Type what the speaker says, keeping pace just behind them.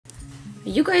Are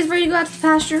you guys ready to go out to the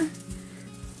pasture?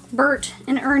 Bert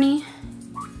and Ernie,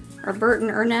 or Bert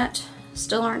and Ernette,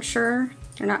 still aren't sure.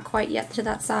 They're not quite yet to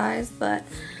that size, but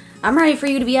I'm ready for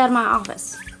you to be out of my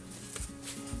office.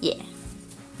 Yeah,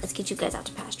 let's get you guys out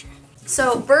to pasture.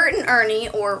 So Bert and Ernie,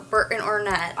 or Bert and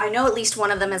Ernette, I know at least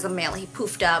one of them is a male. He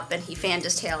poofed up and he fanned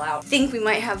his tail out. I think we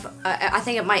might have, I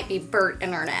think it might be Bert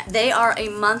and Ernette. They are a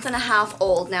month and a half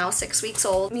old now, 6 weeks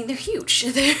old. I mean, they're huge.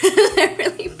 They're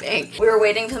really big. We were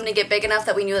waiting for them to get big enough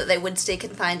that we knew that they would stay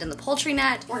confined in the poultry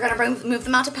net. We're gonna move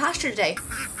them out to pasture today.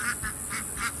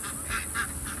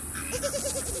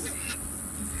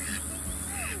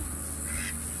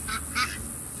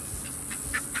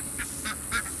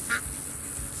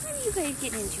 What are you guys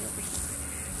getting into over here?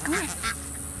 Come on.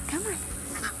 Come on.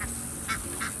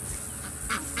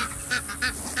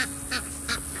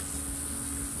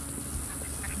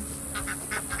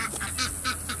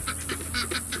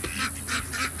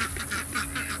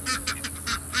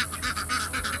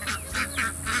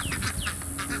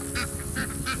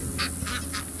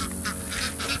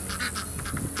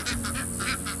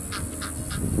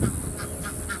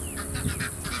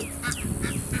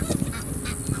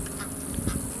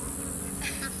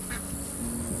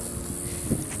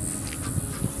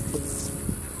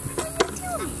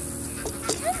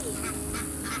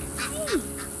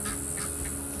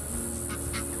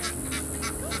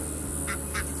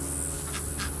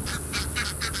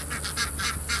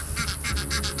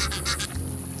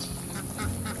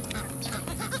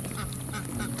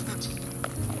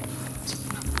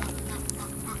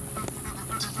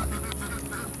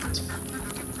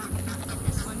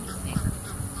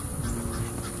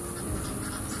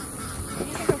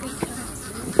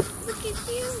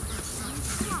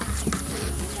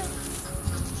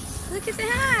 Look at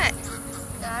that!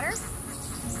 Got her?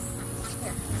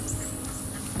 Here.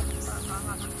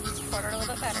 Support her a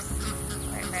little bit better.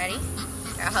 Alright, ready?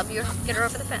 Here, I'll help you get her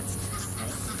over the fence.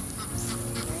 Ready?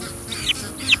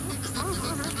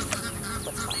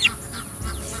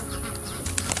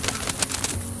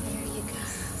 There you go.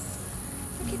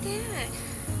 Look at that.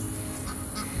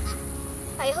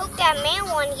 I hope that male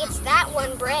one gets that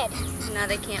one bred. No,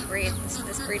 they can't breed.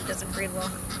 This breed doesn't breed well.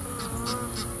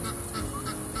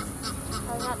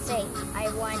 I was about to say, I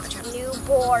want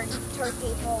newborn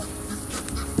turkey home.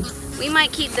 We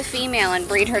might keep the female and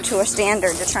breed her to a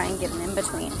standard to try and get an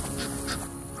in-between.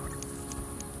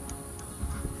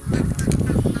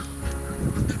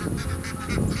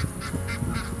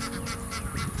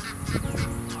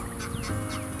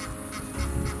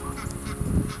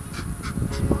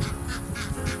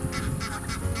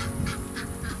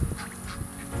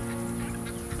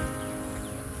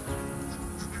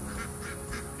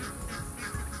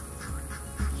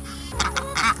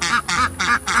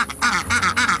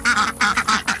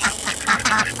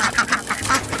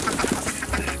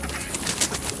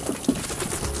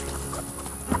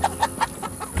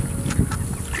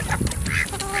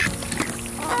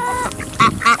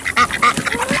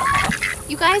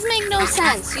 You guys make no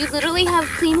sense. You literally have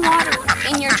clean water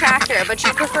in your tractor, but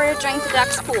you prefer to drink the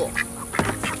duck's pool.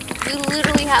 You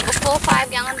literally have a full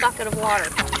 5-gallon bucket of water.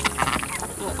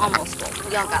 Well, almost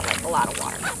full. Y'all got like a lot of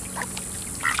water.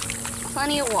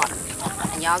 Plenty of water.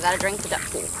 And y'all gotta drink the duck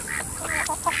pool.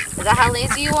 Is that how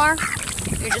lazy you are?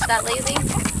 You're just that lazy?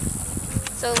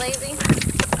 So lazy?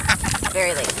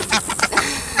 Very lazy.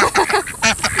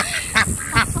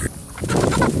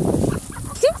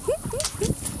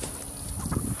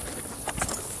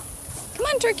 Come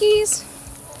on, turkeys.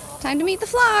 Time to meet the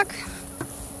flock.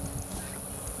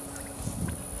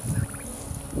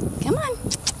 Come on.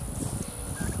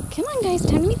 Come on, guys.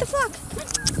 Time to meet the flock.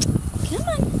 Come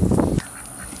on.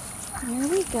 Here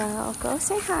we go. Go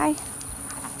say hi.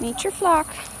 Meet your flock.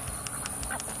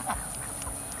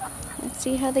 Let's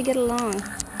see how they get along.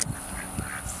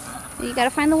 You gotta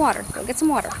find the water. Go get some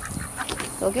water.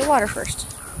 Go get water first.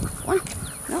 One.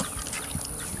 No.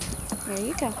 There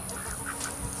you go.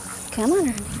 Come on,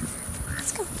 Ernie.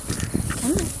 Let's go.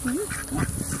 Come on. Come on.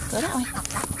 Go that way.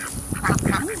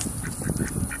 Come on.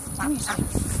 Come here.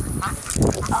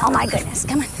 Oh my goodness.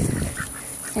 Come on.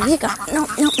 There you go. No.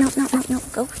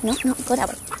 Go. No. Go that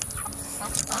way.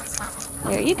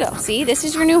 There you go. See, this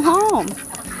is your new home.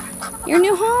 Your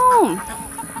new home.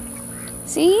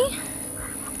 See?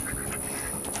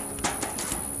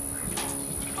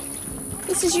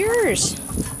 This is yours.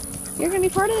 You're going to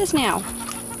be part of this now.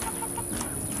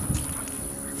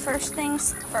 First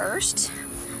things first.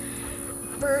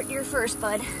 Bert, you're first,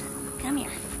 bud. Come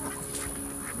here.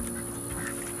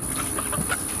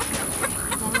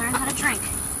 We'll learn how to drink.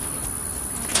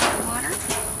 Water.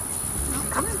 Oh,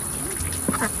 come on.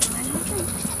 Learn how to drink.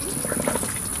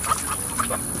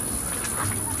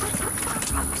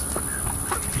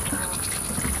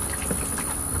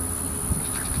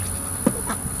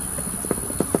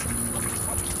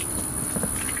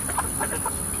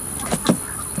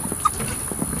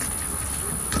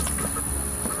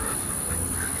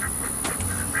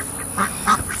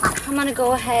 I'm gonna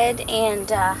go ahead and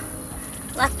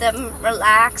let them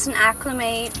relax and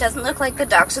acclimate. Doesn't look like the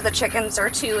ducks or the chickens are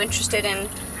too interested in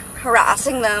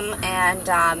harassing them, and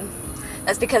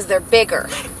that's because they're bigger.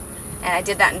 And I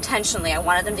did that intentionally. I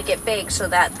wanted them to get big so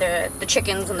that the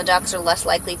chickens and the ducks are less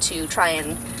likely to try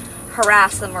and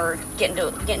harass them or get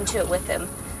into it with them.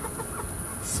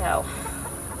 So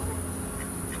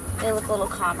they look a little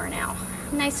calmer now.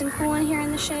 Nice and cool in here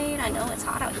in the shade. I know it's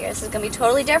hot out here. This is going to be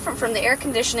totally different from the air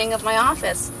conditioning of my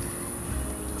office.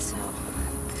 So,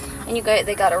 and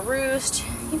they got a roost.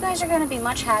 You guys are going to be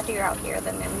much happier out here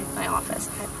than in my office.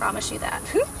 I promise you that.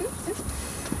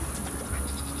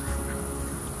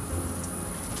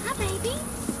 Hi, baby.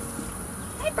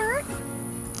 Hey, Bert.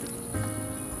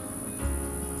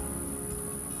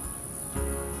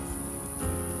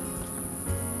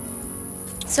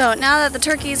 So now that the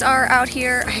turkeys are out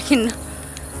here, I can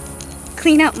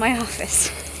clean out my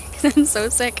office because I'm so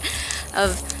sick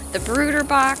of the brooder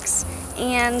box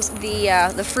and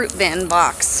the fruit bin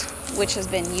box, which has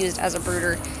been used as a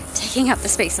brooder, taking up the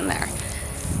space in there.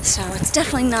 So it's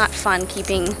definitely not fun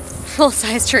keeping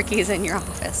full-size turkeys in your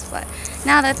office, but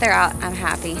now that they're out, I'm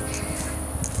happy.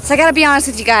 So I gotta be honest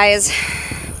with you guys,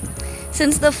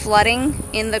 since the flooding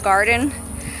in the garden,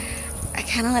 I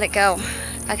kind of let it go.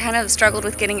 I kind of struggled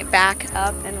with getting it back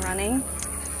up and running.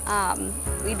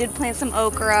 We did plant some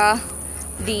okra.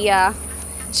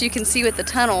 So you can see with the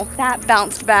tunnel, that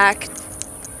bounced back,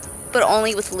 but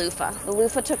only with loofah. The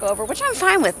loofah took over, which I'm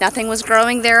fine with. Nothing was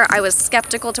growing there. I was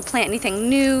skeptical to plant anything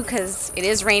new because it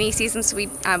is rainy season, so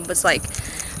I was like,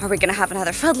 are we gonna have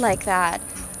another flood like that?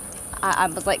 I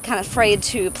was like kind of afraid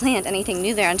to plant anything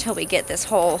new there until we get this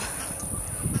whole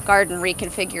garden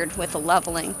reconfigured with the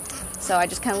leveling. So I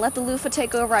just kind of let the loofah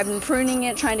take over. I've been pruning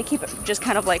it, trying to keep it just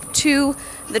kind of like to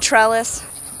the trellis.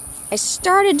 I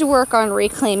started to work on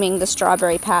reclaiming the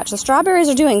strawberry patch. The strawberries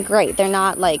are doing great. They're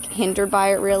not like hindered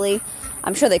by it really.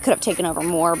 I'm sure they could have taken over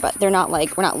more, but they're not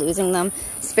like, we're not losing them.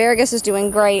 Asparagus is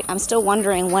doing great. I'm still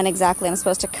wondering when exactly I'm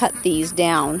supposed to cut these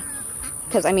down.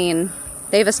 Because I mean,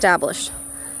 they've established.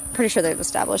 Pretty sure they've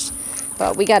established.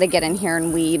 But we got to get in here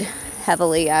and weed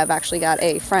heavily. I've actually got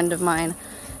a friend of mine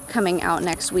coming out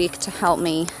next week to help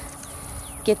me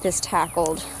get this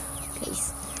tackled,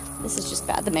 because this is just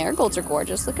bad. The marigolds are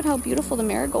gorgeous. Look at how beautiful the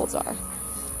marigolds are.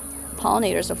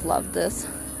 Pollinators have loved this,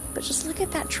 but just look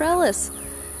at that trellis.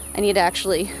 I need to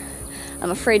actually,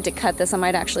 I'm afraid to cut this. I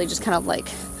might actually just kind of like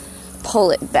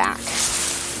pull it back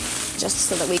just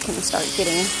so that we can start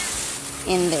getting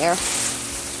in there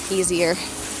easier.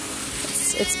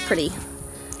 It's pretty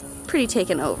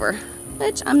taken over.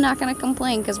 Which I'm not going to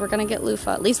complain because we're going to get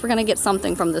loofah. At least we're going to get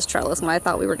something from this trellis when I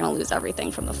thought we were going to lose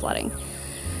everything from the flooding.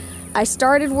 I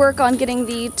started work on getting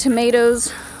the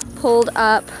tomatoes pulled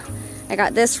up. I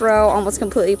got this row almost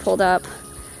completely pulled up.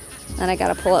 Then I got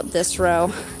to pull up this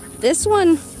row. This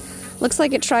one looks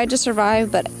like it tried to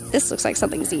survive, but this looks like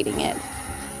something's eating it.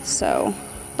 So,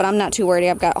 but I'm not too worried.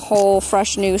 I've got whole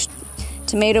fresh new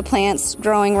tomato plants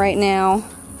growing right now.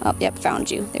 Oh, yep,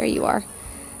 found you. There you are.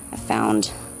 I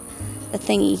found the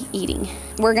thingy eating.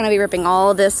 We're gonna be ripping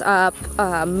all this up,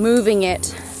 moving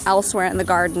it elsewhere in the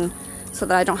garden so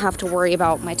that I don't have to worry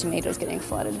about my tomatoes getting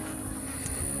flooded.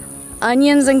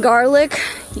 Onions and garlic,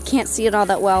 you can't see it all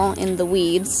that well in the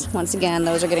weeds. Once again,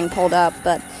 those are getting pulled up,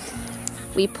 but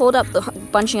we pulled up the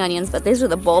bunching onions, but these are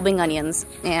the bulbing onions,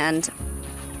 and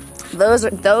those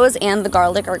and the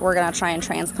garlic we're gonna try and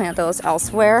transplant those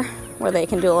elsewhere where they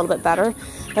can do a little bit better.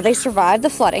 But they survived the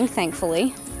flooding,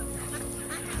 thankfully.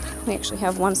 We actually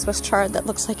have one Swiss chard that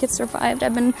looks like it survived.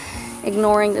 I've been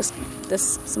ignoring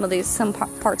some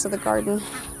parts of the garden.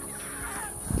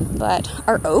 But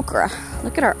our okra,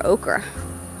 look at our okra.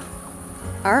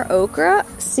 Our okra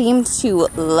seemed to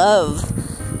love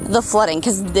the flooding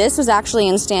because this was actually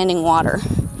in standing water,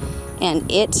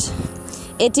 and it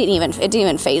didn't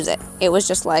even phase it. It was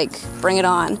just like, bring it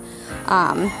on.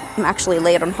 I'm actually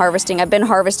late on harvesting. I've been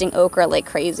harvesting okra like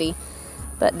crazy,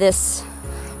 but this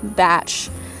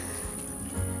batch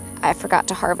I forgot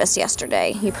to harvest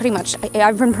yesterday. I've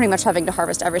been pretty much having to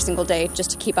harvest every single day just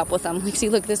to keep up with them. Like, see,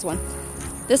 look, this one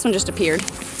just appeared.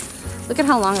 Look at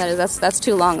how long that is. That's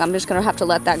too long. I'm just gonna have to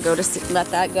let that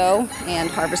go and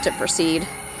harvest it for seed.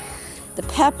 The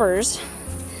peppers,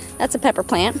 that's a pepper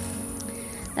plant.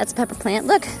 That's a pepper plant.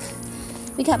 Look,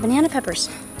 we got banana peppers.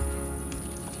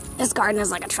 This garden is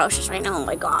like atrocious right now. Oh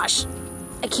my gosh,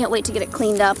 I can't wait to get it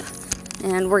cleaned up.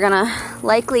 And we're gonna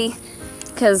likely,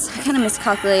 because I kind of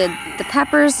miscalculated the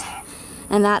peppers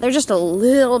and that. They're just a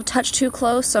little touch too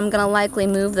close, so I'm going to likely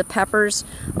move the peppers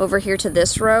over here to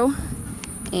this row.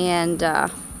 And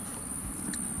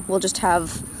we'll just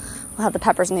have we'll have the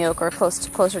peppers and the okra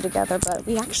closer together. But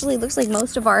we actually, looks like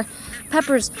most of our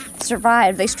peppers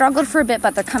survived. They struggled for a bit,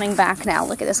 but they're coming back now.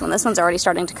 Look at this one. This one's already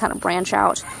starting to kind of branch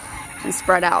out and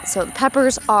spread out. So the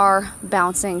peppers are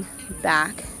bouncing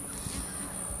back.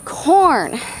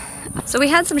 Corn. So we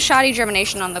had some shoddy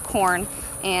germination on the corn,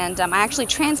 and I actually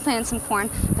transplanted some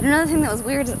corn. But another thing that was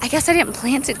weird is I guess I didn't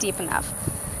plant it deep enough,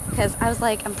 because I was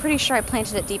like, I'm pretty sure I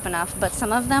planted it deep enough, but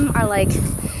some of them are like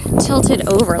tilted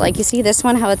over. Like you see this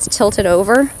one, how it's tilted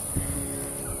over,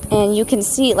 and you can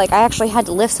see like I actually had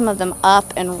to lift some of them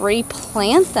up and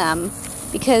replant them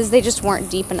because they just weren't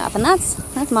deep enough. And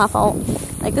that's my fault.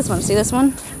 Like this one, see this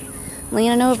one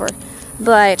leaning over.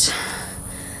 But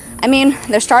I mean,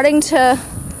 they're starting to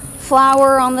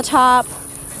flower on the top.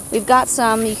 We've got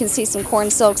some, you can see some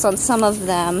corn silks on some of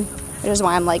them, which is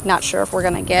why I'm like not sure if we're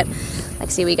gonna get,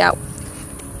 like see we got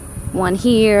one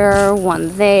here,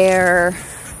 one there,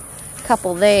 a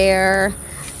couple there.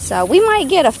 So we might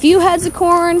get a few heads of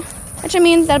corn, which I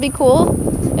mean, that'd be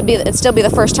cool. It'd still be the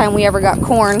first time we ever got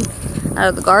corn out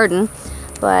of the garden,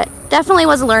 but definitely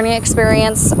was a learning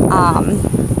experience.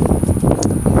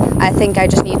 I think I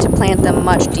just need to plant them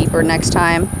much deeper next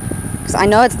time, because I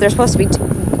know they're supposed to be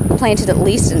planted at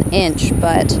least an inch.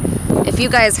 But if you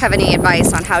guys have any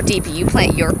advice on how deep you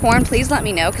plant your corn, please let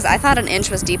me know, because I thought an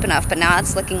inch was deep enough, but now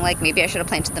it's looking like maybe I should have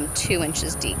planted them 2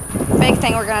 inches deep. Big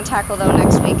thing we're going to tackle though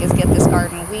next week is get this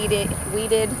garden weeded,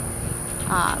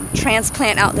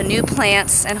 transplant out the new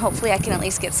plants, and hopefully I can at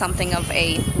least get something of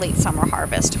a late summer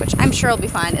harvest, which I'm sure will be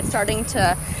fine. It's starting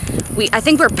to, I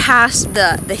think we're past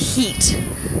the heat,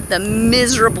 the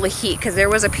miserable heat, because there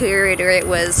was a period where it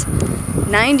was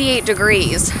 98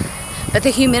 degrees, but the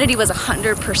humidity was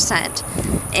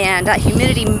 100%, and that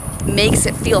humidity makes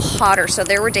it feel hotter. So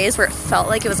there were days where it felt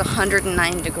like it was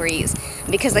 109 degrees.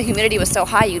 And because the humidity was so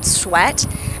high, you'd sweat,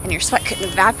 and your sweat couldn't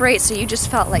evaporate, so you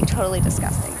just felt like totally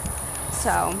disgusting.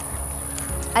 So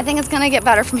I think it's gonna get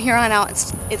better from here on out.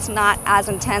 It's not as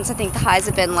intense. I think the highs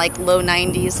have been like low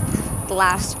 90s the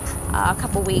last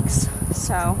couple weeks.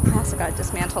 So I also gotta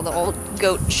dismantle the old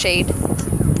goat shade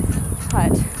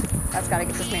hut. That's gotta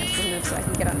get dismantled and moved so I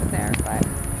can get under there. But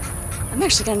I'm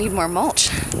actually gonna need more mulch.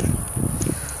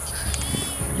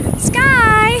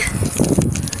 Sky!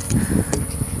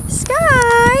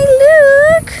 Sky,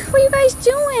 look! What are you guys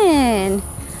doing?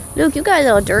 Look, you got a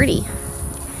little dirty.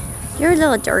 You're a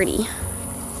little dirty.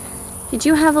 Did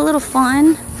you have a little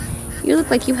fun? You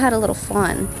look like you had a little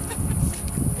fun.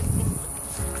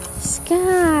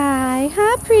 Sky,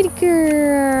 hi pretty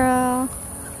girl.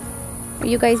 Are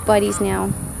you guys buddies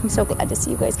now? I'm so glad to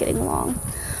see you guys getting along.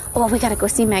 Oh, we gotta go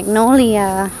see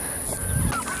Magnolia.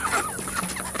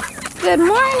 Good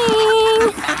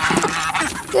morning.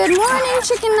 Good morning,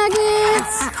 chicken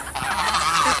nuggets.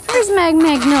 Where's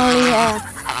Magnolia?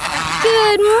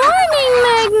 Good morning,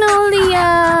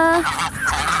 Magnolia.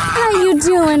 How you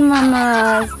doing,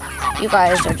 mamas? You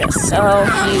guys are just so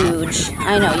huge.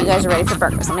 I know, you guys are ready for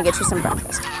breakfast. I'm gonna get you some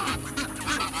breakfast.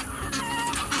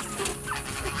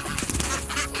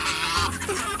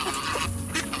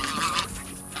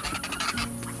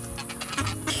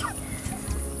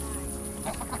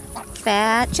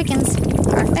 Fat chickens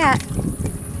are fat.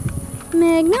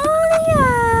 Magnolia!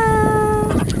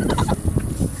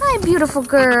 Hi, beautiful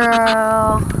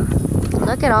girl.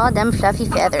 Look at all them fluffy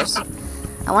feathers.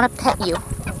 I want to pet you.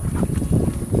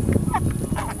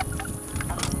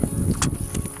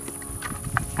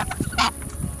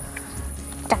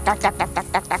 Duck, duck, duck, duck,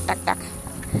 duck, duck, duck, duck, duck.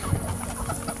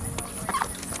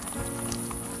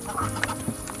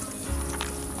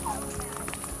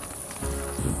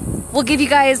 We'll give you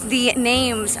guys the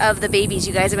names of the babies.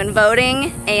 You guys have been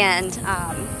voting, and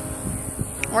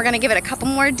we're gonna give it a couple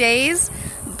more days,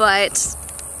 but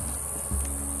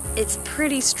it's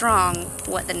pretty strong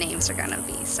what the names are gonna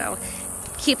be. So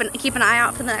keep an eye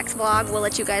out for the next vlog. We'll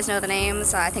let you guys know the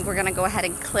names. I think we're gonna go ahead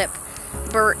and clip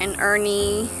Bert and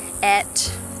Ernie,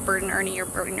 Bert and Ernie or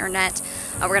Bert and Ernette.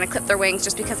 We're gonna clip their wings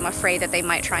just because I'm afraid that they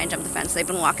might try and jump the fence. They've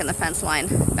been walking the fence line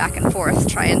back and forth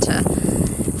trying to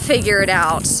figure it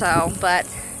out. So, but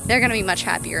they're gonna be much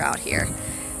happier out here.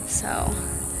 So,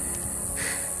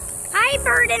 hi,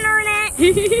 Bert and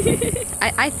Ernie.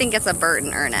 I think it's a Bert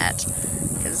and Ernette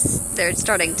because they're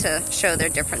starting to show their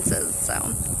differences. So,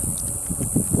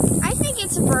 I think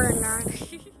it's a Bert and Ernie.